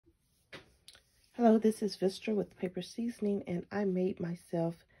Hello, this is Vistra with Paper Seasoning, and I made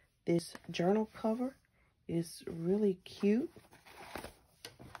myself this journal cover. It's really cute.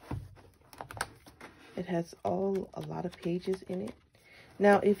 It has a lot of pages in it.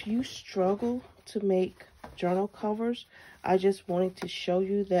 Now, if you struggle to make journal covers, I just wanted to show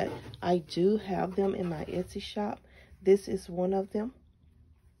you that I do have them in my Etsy shop. This is one of them.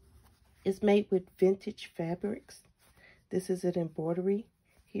 It's made with vintage fabrics. This is an embroidery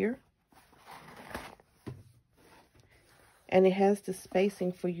here. And it has the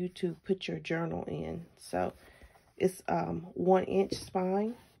spacing for you to put your journal in. So it's 1 inch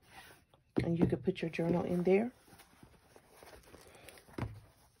spine, and you can put your journal in there.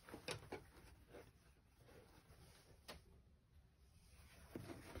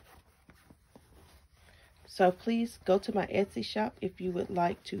 So please go to my Etsy shop if you would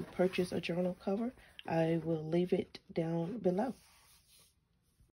like to purchase a journal cover. I will leave it down below.